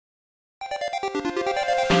What's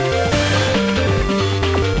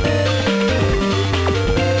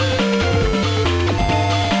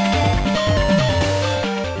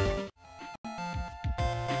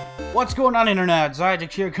going on, Internet?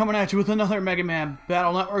 Xiagax here, coming at you with another Megaman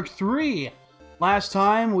Battle Network 3. Last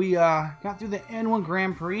time we got through the N1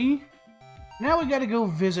 Grand Prix. Now we gotta go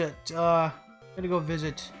visit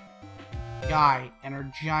Guy and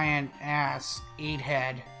her giant ass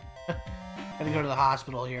 8-head. Gotta go to the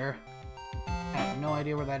hospital here. I have no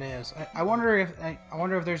idea where that is. I wonder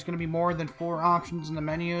if there's gonna be more than 4 options in the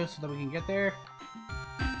menu so that we can get there.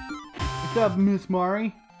 What's up, Miss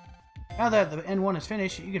Mari? Now that the N1 is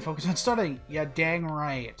finished, you can focus on studying. Yeah, dang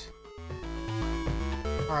right.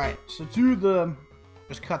 Alright, so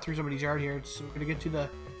just cut through somebody's yard here. So we're gonna get to the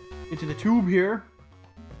tube here.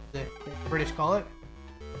 The British call it.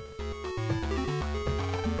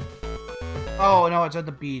 Oh no, it's at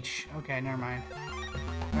the beach. Okay, never mind.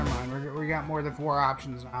 Never mind. We got more than 4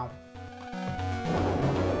 options now.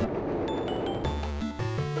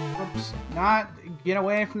 Oops. Not get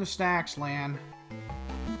away from the snacks land.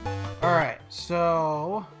 Alright,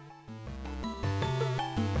 so...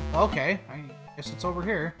 Okay, I guess it's over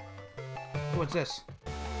here. What's this?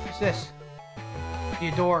 What's this? The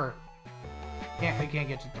door. I can't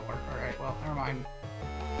get to the door. Alright, well, never mind.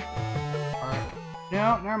 Alright.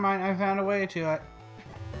 No, never mind. I found a way to it.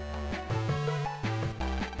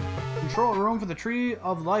 Control room for the Tree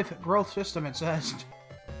of Life growth system, it says.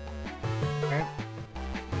 Okay.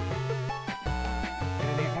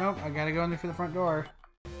 Nope, I gotta go in there through the front door.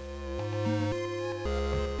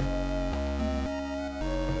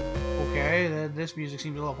 Okay, this music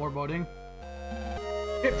seems a little foreboding.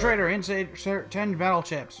 Chip trader, inside 10 battle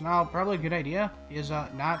chips. Now, probably a good idea is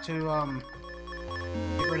not to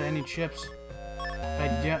get rid of any chips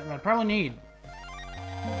that I probably need.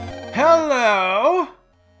 Hello,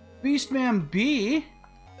 Beastman B.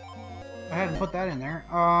 I hadn't put that in there.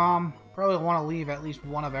 Probably want to leave at least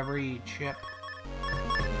one of every chip.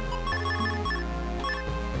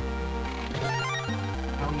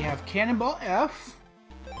 Now we have Cannonball F.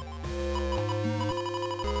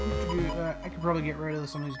 I could probably get rid of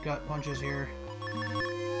some of these gut punches here.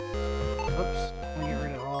 Oops, I'm gonna get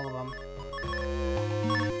rid of all of them.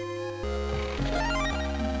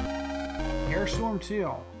 Air Storm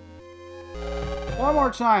 2. One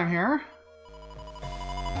more time here.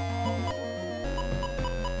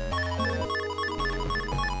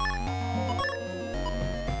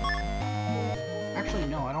 Actually,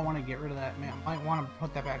 no, I don't want to get rid of that. Man, I might want to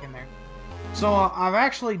put that back in there. So, I've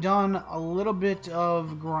actually done a little bit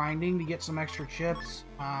of grinding to get some extra chips.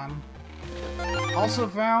 Also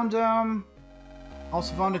found a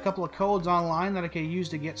couple of codes online that I could use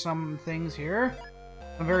to get some things here.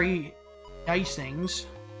 Some very nice things.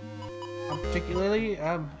 Particularly,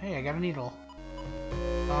 hey, I got a needle.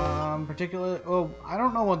 Oh, I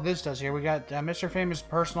don't know what this does here. We got Mr. Famous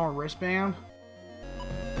personal wristband.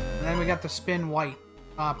 And then we got the spin white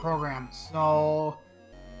program. So...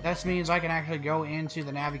 this means I can actually go into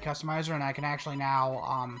the Navi customizer and I can actually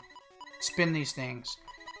now spin these things.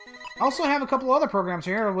 I also have a couple other programs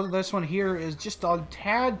here. This one here is just a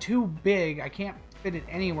tad too big. I can't fit it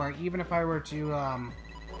anywhere, even if I were to, even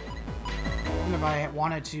if I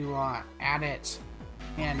wanted to add it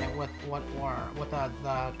in with the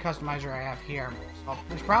customizer I have here. So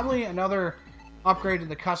there's probably another upgrade to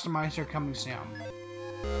the customizer coming soon.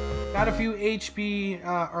 Got a few HP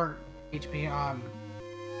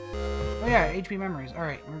oh yeah, HP memories.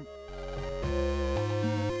 Alright.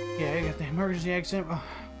 Yeah, I got the emergency exit. Oh,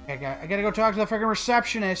 I gotta go talk to the freaking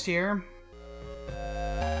receptionist here.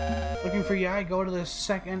 Looking for you. I go to the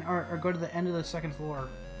second, or go to the end of the second floor.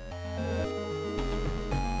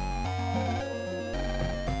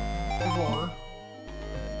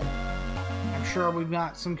 I'm sure we've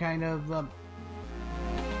got some kind of, we're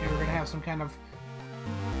gonna have some kind of,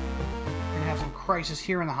 some crisis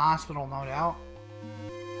here in the hospital, no doubt.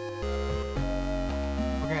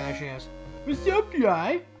 Okay, there she is. What's up,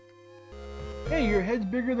 guy? Hey, your head's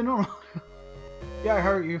bigger than normal. Yeah,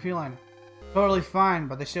 how are you feeling? Totally fine,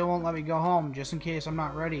 but they still won't let me go home, just in case I'm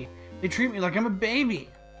not ready. They treat me like I'm a baby.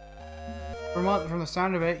 From the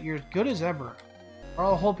sound of it, you're as good as ever. We're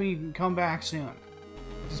all hoping you can come back soon.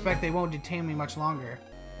 I suspect they won't detain me much longer.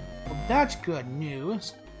 Well, that's good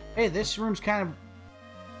news. Hey, this room's kind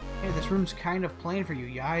of plain for you,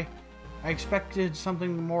 Yai. I expected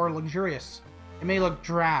something more luxurious. It may look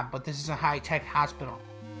drab, but this is a high-tech hospital.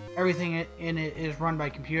 Everything in it is run by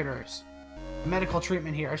computers. The medical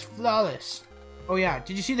treatment here is flawless. Oh yeah,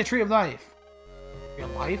 did you see the Tree of Life? Tree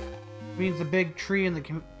of Life? It means the big tree in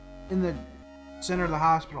the center of the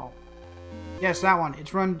hospital. Yes, that one.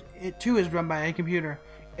 It too is run by a computer.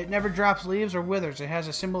 It never drops leaves or withers. It has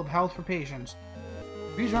a symbol of health for patients.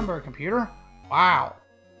 Trees run by a computer? Wow.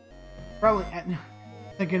 Probably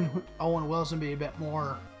thinking Owen Wilson be a bit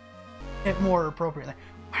more appropriate.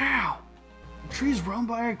 Wow. Trees run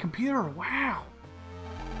by a computer. Wow.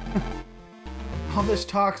 All this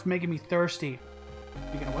talk's making me thirsty.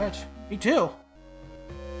 Speaking of which, me too.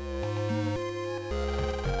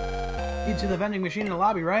 Need to the vending machine in the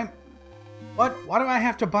lobby, right? What? Why do I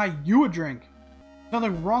have to buy you a drink?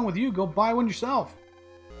 Nothing wrong with you. Go buy one yourself.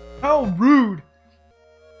 How rude.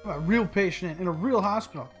 I'm a real patient in a real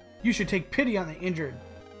hospital. You should take pity on the injured.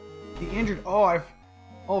 The injured?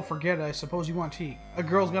 Oh, forget it. I suppose you want tea. A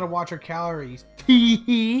girl's gotta watch her calories.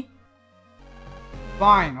 Tee.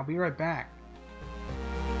 Fine, I'll be right back.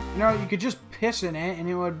 You know, you could just piss in it and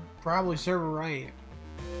it would probably serve her right.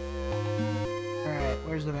 Alright,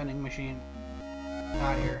 where's the vending machine?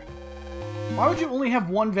 Not here. Why would you only have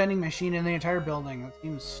one vending machine in the entire building? That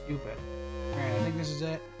seems stupid. Alright, I think this is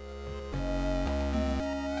it.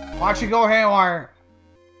 Watch it go haywire.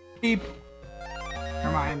 Beep.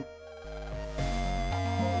 Never mind.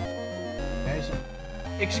 Okay, so,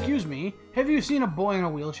 excuse me, have you seen a boy in a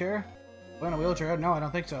wheelchair? Boy in a wheelchair? No, I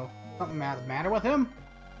don't think so. Something matter with him?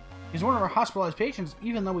 He's one of our hospitalized patients.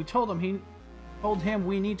 Even though we told him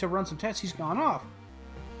we need to run some tests, he's gone off.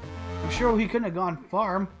 I'm sure he couldn't have gone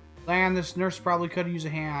far. Lan, this nurse probably could use a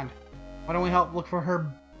hand. Why don't we help look for her?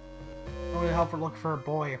 Why don't we help her look for her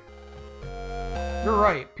boy? You're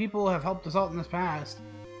right. People have helped us out in this past.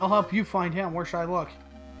 I'll help you find him. Where should I look?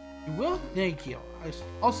 You will? Thank you.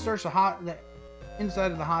 I'll search the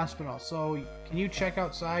inside of the hospital. So, can you check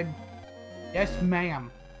outside? Yes, ma'am.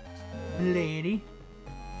 Lady.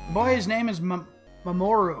 The boy's name is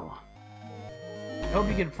Mamoru. I hope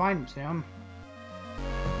you can find him, Sam.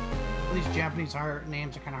 All these Japanese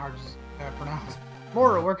names are kind of hard to pronounce.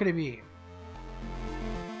 Mamoru, where could he be?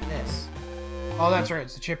 This. Oh, that's right.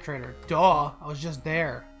 It's the chip trader. Duh. I was just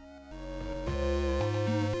there.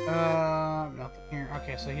 Nothing here.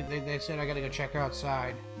 Okay, so they said I gotta go check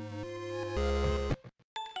outside.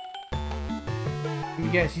 Let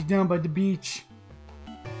me guess, he's down by the beach.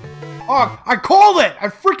 Oh, I called it! I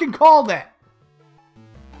freaking called it!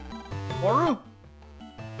 Mamoru?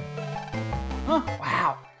 Huh?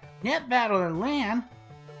 Wow. Net battle in LAN?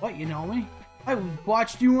 What, you know me? I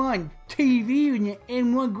watched you on TV in the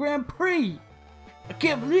N1 Grand Prix. I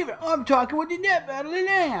can't believe it. I'm talking with the net battle in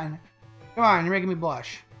LAN. Come on, you're making me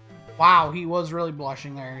blush. Wow, he was really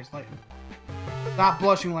blushing there. He's like, stop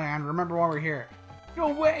blushing, LAN. Remember why we're here. No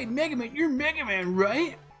way, Megaman. You're Megaman,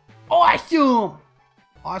 right? Awesome.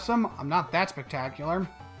 Awesome? I'm not that spectacular.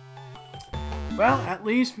 Well, at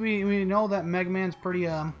least we know that Megaman's pretty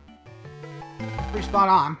spot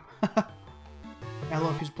on. Now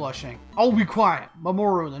look who's blushing. Oh, be quiet.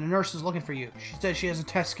 Mamoru, the nurse is looking for you. She says she has a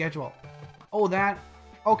test schedule. Oh, that?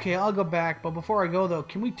 Okay, I'll go back. But before I go, though,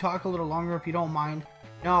 can we talk a little longer if you don't mind?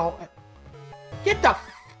 No. Get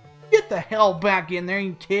the hell back in there,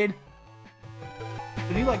 you kid.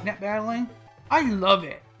 Do you like net battling? I love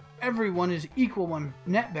it. Everyone is equal when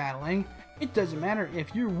net battling. It doesn't matter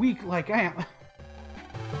if you're weak like I am.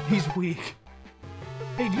 He's weak.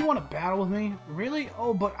 Hey, do you want to battle with me? Really?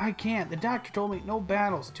 Oh, but I can't. The doctor told me no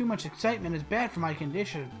battles. Too much excitement is bad for my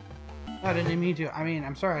condition. I didn't mean to. I mean,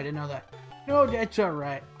 I'm sorry, I didn't know that. No, that's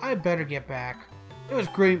alright. I better get back. It was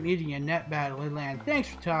great meeting you, Net Battle Land. Thanks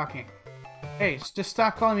for talking. Hey, just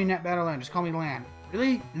stop calling me Net Battle Land. Just call me Land.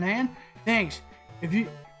 Really? Land? Thanks. If you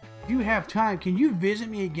have time, can you visit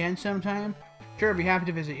me again sometime? Sure, I'd be happy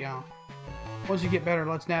to visit you. Once you get better,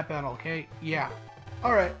 let's Net Battle, okay? Yeah.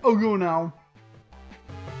 Alright, I'll go now.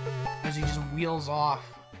 As he just wheels off.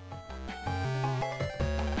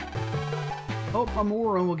 Hope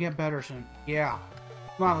Mamoru will get better soon. Yeah.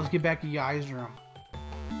 Come on, let's get back to Yai's room.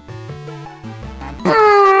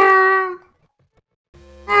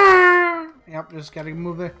 Yep, just gotta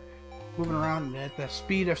moving around at the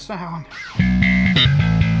speed of sound.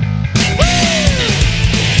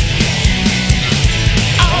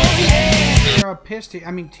 Oh yeah! You're a pissed tea.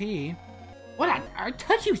 I mean tea. What on earth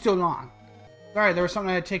took you so long? Sorry, there was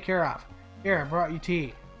something I had to take care of. Here, I brought you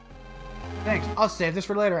tea. Thanks. I'll save this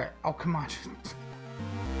for later. Oh, come on. It's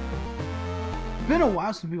been a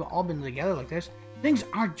while since we've all been together like this. Things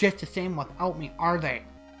aren't just the same without me, are they?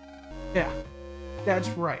 Yeah, that's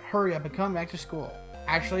right. Hurry up and come back to school.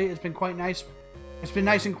 Actually, it's been quite nice. It's been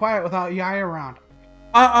nice and quiet without Yai around.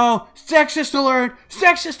 Uh-oh! Sexist alert!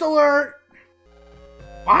 Sexist alert!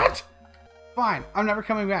 What? Fine. I'm never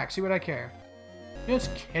coming back. See what I care.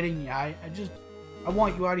 Just kidding, Yai. I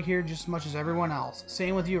want you out of here just as much as everyone else.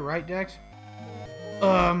 Same with you, right, Dex?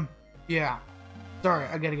 Yeah. Sorry,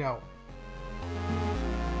 I gotta go.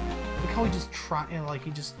 Look how he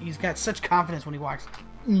just he's got such confidence when he walks.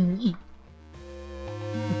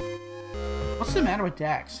 What's the matter with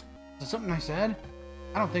Dex? Is it something I said?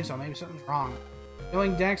 I don't think so. Maybe something's wrong.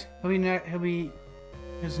 Knowing Dex, he'll be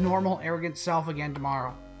his normal, arrogant self again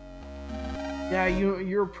tomorrow. Yeah,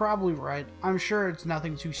 you're probably right. I'm sure it's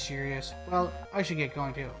nothing too serious. Well, I should get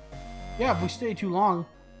going too. Yeah, if we stay too long,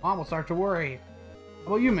 Mom will start to worry. How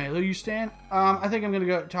about you, Mela? You staying? I think I'm gonna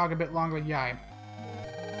go talk a bit longer with Yai.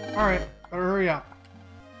 Alright, better hurry up.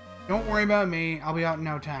 Don't worry about me. I'll be out in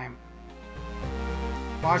no time.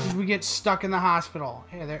 Watch as we get stuck in the hospital.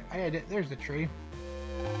 Hey, there's the tree.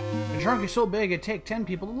 The trunk is so big it'd take 10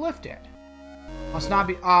 people to lift it. Must not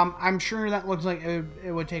be. I'm sure that looks like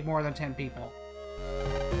it would take more than 10 people.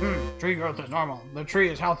 Tree growth is normal. The tree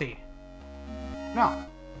is healthy. No.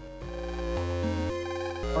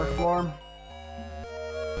 First floor.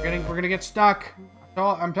 We're gonna get stuck.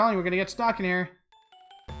 I'm telling you, we're gonna get stuck in here.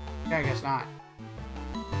 Yeah, I guess not.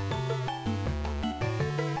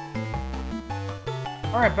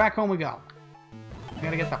 Alright, back home we go. I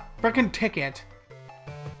gotta get the frickin' ticket.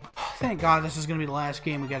 Thank God this is gonna be the last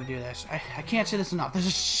game we gotta do this. I can't say this enough. This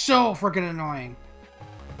is so frickin' annoying.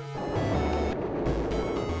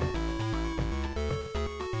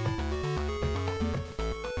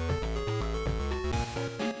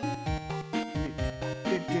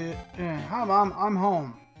 Hi, Mom. I'm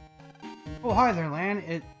home. Oh, hi there,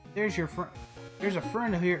 Lan. There's your friend. There's a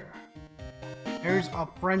friend here. There's a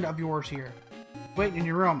friend of yours here. Wait in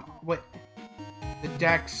your room. Wait. The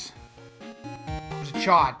Dex. There's a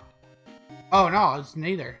Chod. Oh no, it's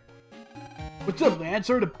neither. What's up, Lan?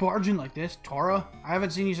 Sorry to barge in like this. Tora? I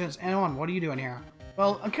haven't seen you since N1. What are you doing here?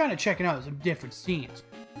 Well, I'm kind of checking out some different scenes.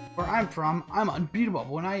 Where I'm from, I'm unbeatable.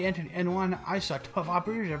 When I entered N1, I saw tough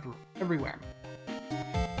operators everywhere.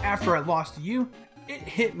 After I lost to you, it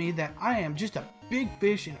hit me that I am just a big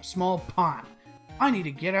fish in a small pond. I need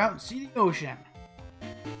to get out and see the ocean.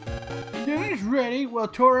 Dinner's ready. Well,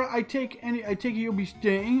 Tora, I take it you'll be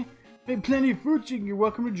staying. Made plenty of food, so you're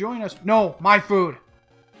welcome to join us. No, my food.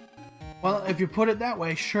 Well, if you put it that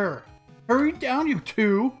way, sure. Hurry down, you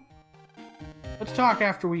two. Let's talk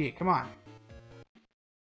after we eat. Come on.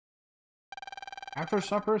 After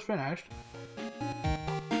supper is finished.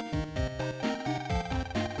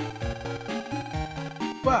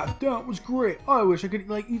 Wow, that was great. I wish I could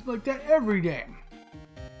eat like that every day.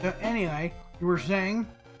 So anyway, you were saying?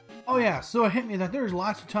 Oh yeah, so it hit me that there's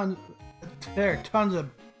tons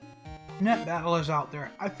of net battlers out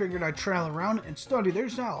there. I figured I'd travel around and study their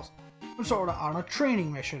styles. I'm sort of on a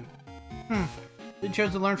training mission. They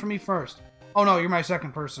chose to learn from me first. Oh no, you're my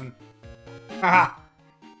second person. Haha.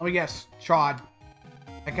 Let me guess. Chod.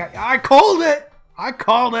 I called it! I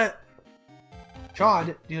called it!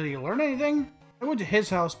 Chod, did you learn anything? I went to his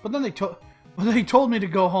house, but then they told me to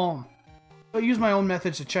go home. So I used my own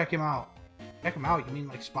methods to check him out. Check him out? You mean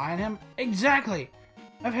like spy on him? Exactly!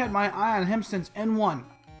 I've had my eye on him since N1.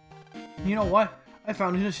 You know what? I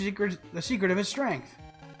found the secret of his strength.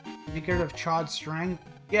 Secret of Chod's strength?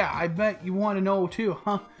 Yeah, I bet you want to know too,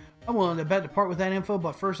 huh? I'm willing to bet to part with that info,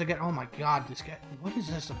 but first I get. Oh my God, this guy! What is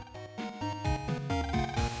this?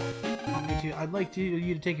 I'd like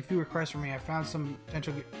you to take a few requests from me. I found some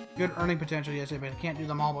potential good earning potential yesterday, but I can't do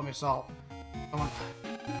them all by myself.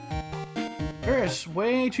 There is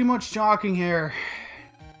way too much talking here.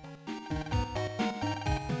 I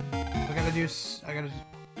gotta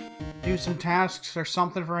do some tasks or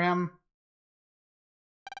something for him.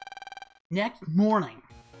 Next morning.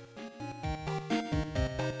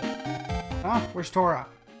 Huh? Where's Tora?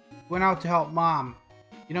 Went out to help Mom.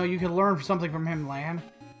 You know, you could learn something from him, Lan.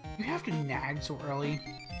 You have to nag so early.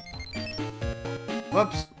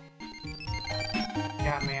 Whoops.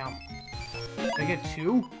 Got mail. Did I get 2?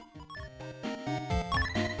 You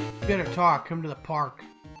better talk. Come to the park.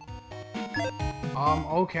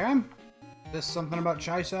 Okay. This something about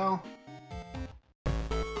Chaisel?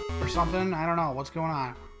 Or something? I don't know. What's going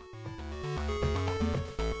on?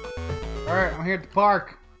 Alright, I'm here at the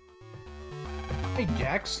park. Hey,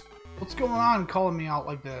 Dex. What's going on calling me out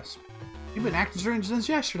like this? You've been acting strange since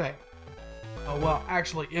yesterday. Oh, well,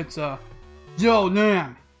 actually, it's, Yo,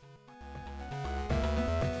 Nan!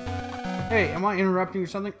 Hey, am I interrupting or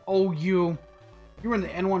something? Oh, you were in the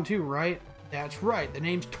N1 too, right? That's right, the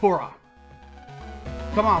name's Tora.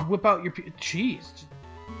 Come on, whip out your Jeez.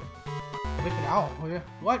 Whip it out, will you?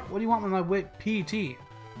 What? What do you want with my whip PT?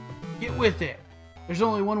 Get with it. There's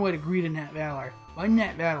only one way to greet a net battler. By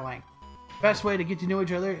net battling. Best way to get to know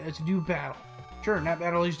each other is to do battle. Sure, net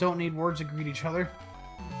battlers don't need words to greet each other.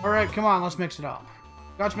 Alright, come on, let's mix it up.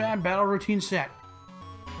 Gotcha, man. Battle routine set.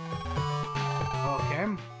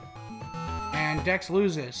 and Dex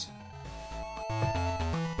loses.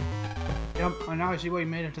 Yep, and now I see why you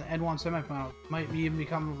made it to the Ed 1 semifinals. Might even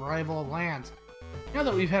become a rival of Lan's. Now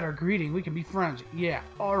that we've had our greeting, we can be friends. Yeah,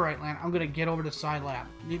 alright, Lan, I'm gonna get over to Side Lab.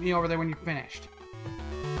 Meet me over there when you're finished.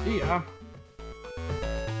 See ya.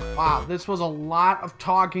 Wow, this was a lot of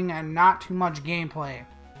talking and not too much gameplay.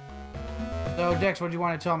 So, Dex, what do you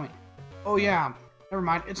want to tell me? Oh yeah, never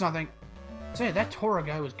mind, it's nothing. Say, that Tora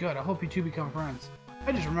guy was good. I hope you two become friends.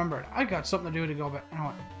 I just remembered. I got something to do to go back. You know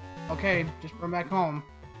what? Okay, just run back home.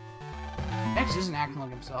 Dex isn't acting like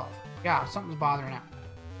himself. Yeah, something's bothering him.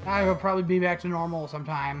 I will probably be back to normal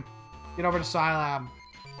sometime. Get over to Scilab.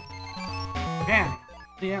 Man,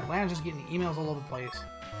 yeah, Lan's just getting emails all over the place.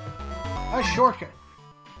 A shortcut.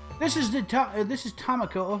 This is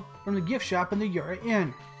Tomoko from the gift shop in the Yura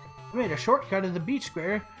Inn. I made a shortcut to the beach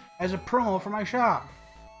square as a promo for my shop.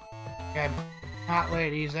 Okay, hot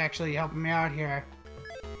lady is actually helping me out here.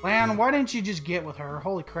 Lan, why didn't you just get with her?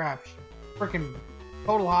 Holy crap, freaking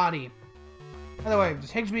total hottie. By the way,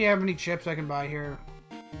 does Higsby have any chips I can buy here?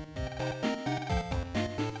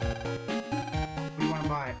 What do you want to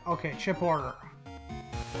buy? Okay, chip order.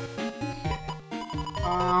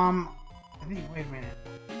 I think, wait a minute.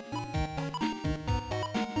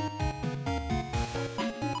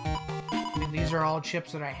 I think these are all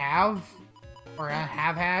chips that I have, or I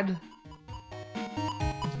have had.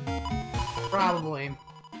 Probably.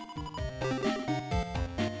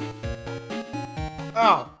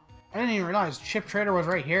 Oh, I didn't even realize Chip Trader was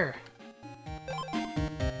right here.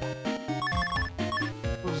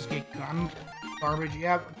 We'll just get garbage.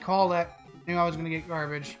 Yep, call that. Knew I was gonna get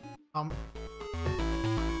garbage. Alright,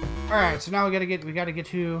 so now we gotta get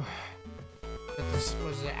to.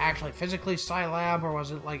 Was it actually physically Scilab, or was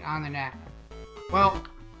it like on the net? Well,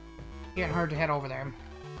 can't hurt to head over there.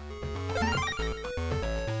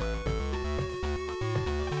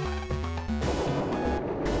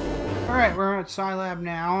 Alright, we're at Scilab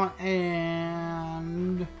now,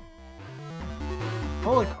 and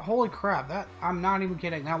holy crap, that, I'm not even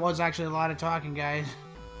kidding, that was actually a lot of talking, guys.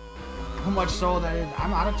 How much so that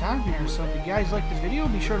I'm out of time here, so if you guys like this video,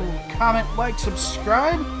 be sure to comment, like,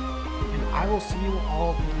 subscribe, and I will see you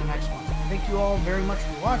all in the next one. Thank you all very much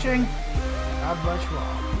for watching. God bless you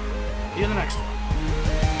all. See you in the next one.